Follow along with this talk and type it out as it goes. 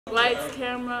Lights,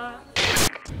 camera.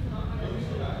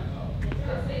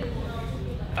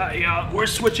 Yeah, we're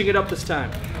switching it up this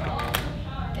time.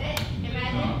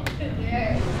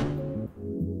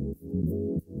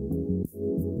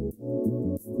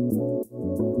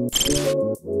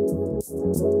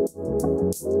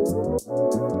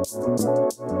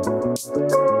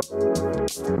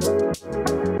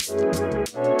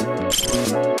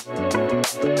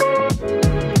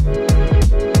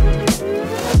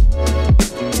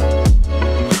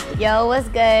 Yo, what's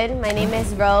good? My name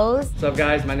is Rose. What's up,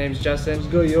 guys? My name is Justin. What's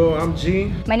good, yo? I'm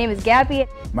G. My name is Gabby.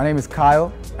 My name is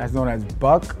Kyle, as known as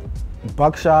Buck,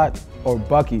 Buckshot, or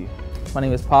Bucky. My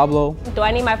name is Pablo. Do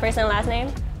I need my first and last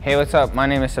name? Hey, what's up? My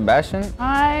name is Sebastian.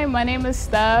 Hi, my name is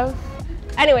Steph.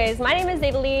 Anyways, my name is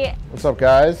Daily. What's up,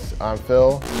 guys? I'm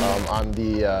Phil. I'm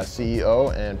the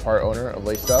CEO and part owner of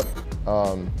Laced Up.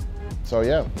 So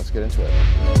yeah, let's get into it.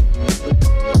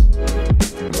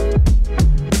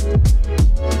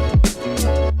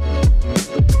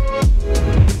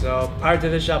 So prior to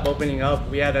this shop opening up,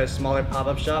 we had a smaller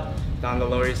pop-up shop down the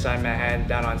Lower East Side Manhattan,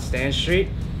 down on Stan Street.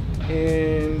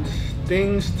 And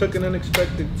things took an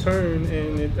unexpected turn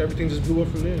and everything just blew up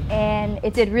from there. And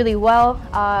it did really well.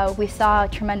 We saw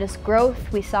tremendous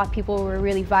growth. We saw people were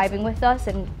really vibing with us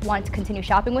and wanted to continue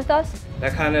shopping with us.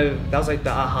 That was like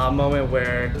the aha moment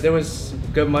where there was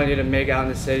good money to make out in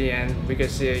the city and we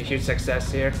could see a huge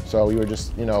success here. So we were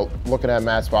just, looking at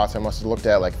mad spots. I must have looked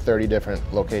at like 30 different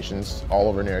locations all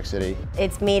over New York City.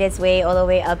 It's made its way all the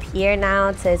way up here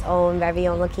now to its own very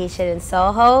own location in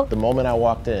Soho. The moment I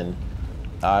walked in,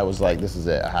 I was like, this is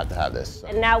it, I have to have this.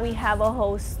 And now we have a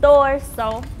whole store,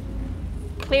 so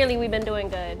clearly we've been doing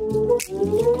good.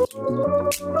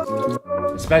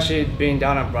 Especially being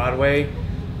down on Broadway,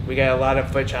 we get a lot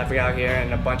of foot traffic out here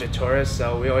and a bunch of tourists,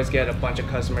 so we always get a bunch of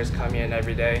customers coming in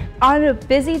every day. On a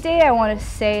busy day, I want to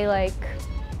say like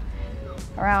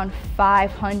around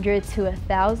 500 to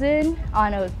 1,000.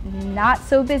 On a not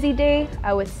so busy day,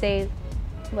 I would say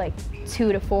like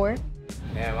 2 to 4.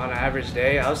 And on an average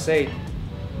day, I would say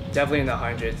definitely in the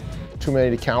hundreds. Too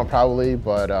many to count probably,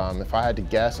 but if I had to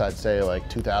guess, I'd say like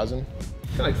 2,000.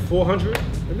 Like 400,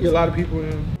 maybe a lot of people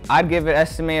in. I'd give it an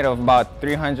estimate of about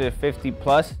 350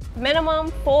 plus.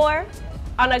 Minimum 4.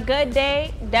 On a good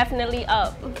day, definitely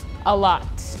up. A lot.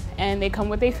 And they come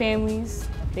with their families.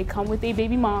 They come with their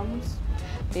baby moms.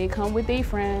 They come with their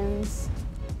friends.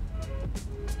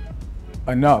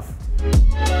 Enough.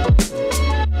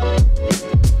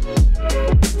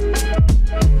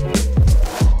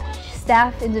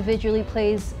 Staff individually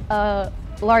plays a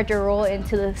larger role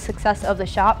into the success of the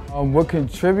shop. What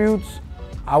contributes,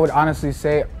 I would honestly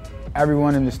say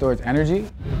everyone in the store's energy.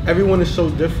 Everyone is so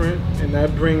different, and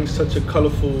that brings such a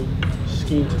colorful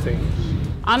scheme to things.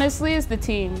 Honestly, it's the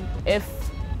team.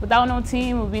 Without no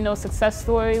team, it would be no success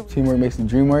story. Teamwork makes the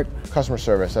dream work. Customer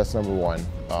service, that's number one.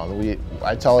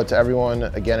 I tell it to everyone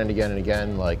again and again and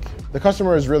again, like the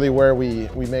customer is really where we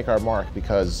make our mark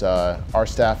because our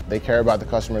staff, they care about the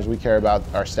customers, we care about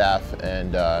our staff,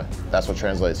 and that's what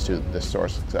translates to this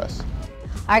store's success.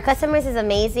 Our customers is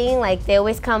amazing. Like they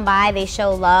always come by, they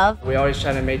show love. We always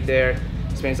try to make their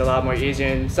experience a lot more easier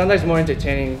and sometimes more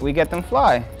entertaining. We get them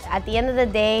fly. At the end of the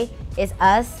day, it's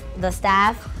us, the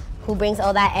staff, who brings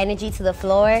all that energy to the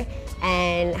floor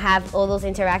and have all those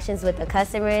interactions with the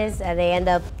customers, and they end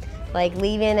up like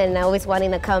leaving and always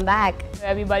wanting to come back.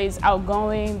 Everybody's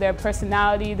outgoing, their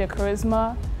personality, their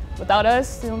charisma. Without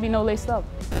us, there won't be no Laced Up.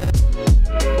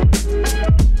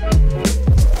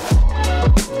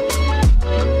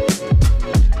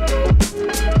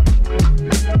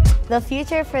 The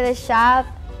future for the shop,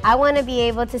 I want to be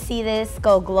able to see this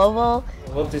go global.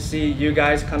 I hope to see you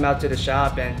guys come out to the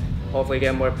shop and hopefully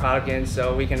get more product in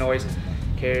so we can always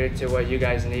cater to what you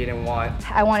guys need and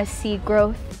want. I want to see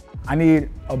growth. I need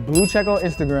a blue check on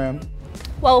Instagram,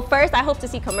 Well, first I hope to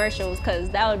see commercials because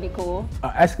that would be cool.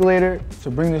 an escalator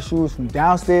to bring the shoes from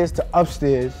downstairs to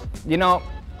upstairs.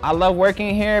 I love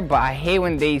working here, but I hate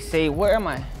when they say, where am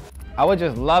I? I would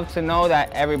just love to know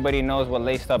that everybody knows what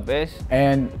Laced Up is.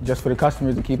 And just for the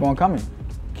customers to keep on coming.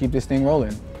 Keep this thing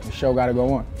rolling. The show gotta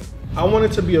go on. I want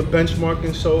it to be a benchmark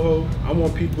in Soho. I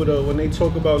want people to, when they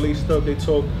talk about Laced Up, they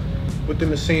talk within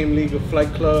the same league of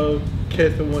Flight Club,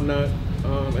 Kith, and whatnot.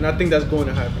 And I think that's going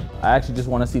to happen. I actually just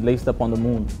want to see Laced Up on the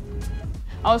moon.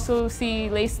 I also see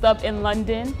Laced Up in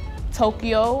London,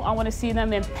 Tokyo. I want to see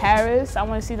them in Paris. I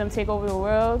want to see them take over the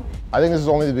world. I think this is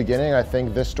only the beginning. I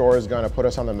think this store is going to put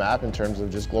us on the map in terms of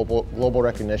just global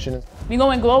recognition. We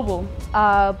going global.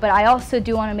 But I also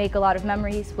do want to make a lot of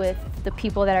memories with the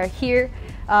people that are here,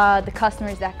 the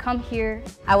customers that come here.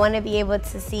 I want to be able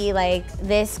to see like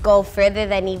this go further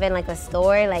than even like a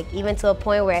store, like even to a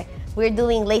point where we're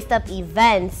doing laced up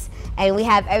events and we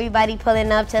have everybody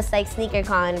pulling up just like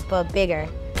SneakerCon, but bigger.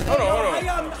 Hold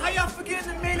on. How y'all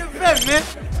forgetting the main event, man?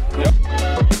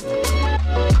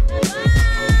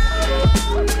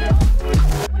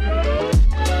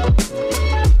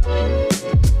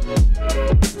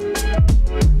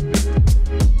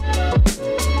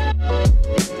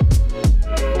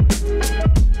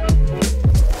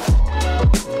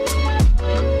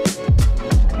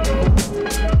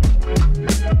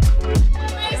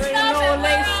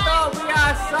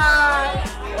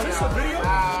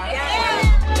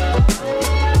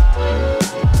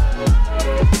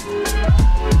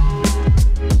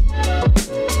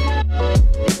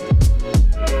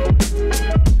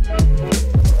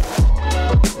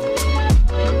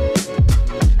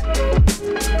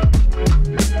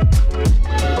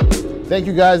 Thank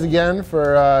you guys again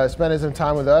for spending some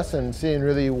time with us and seeing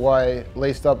really why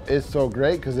Laced Up is so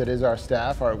great, because it is our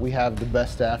staff. We have the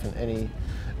best staff in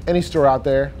any store out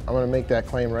there. I'm gonna make that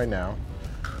claim right now.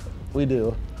 We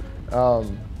do. So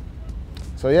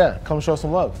yeah, come show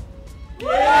some love. There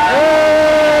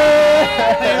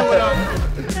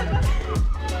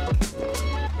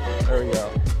we go.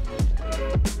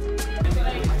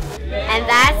 And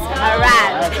that's a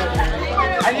wrap.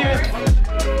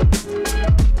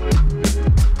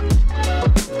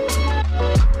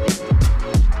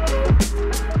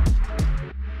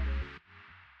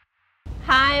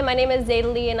 Hi, my name is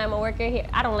Zaydalee and I'm a worker here.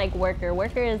 I don't like worker.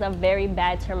 Worker is a very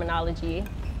bad terminology.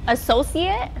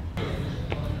 Associate?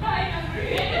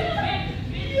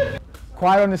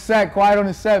 Quiet on the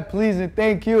set, please and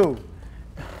thank you.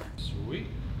 Sweet.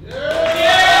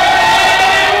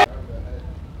 Yeah,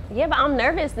 but I'm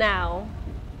nervous now.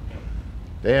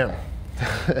 Damn.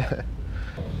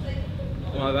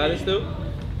 Want that still?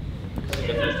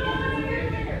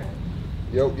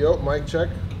 Yo, mic check.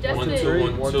 Just 1,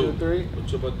 2, 1, 2.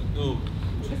 What you about to do?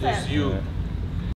 Introduce you.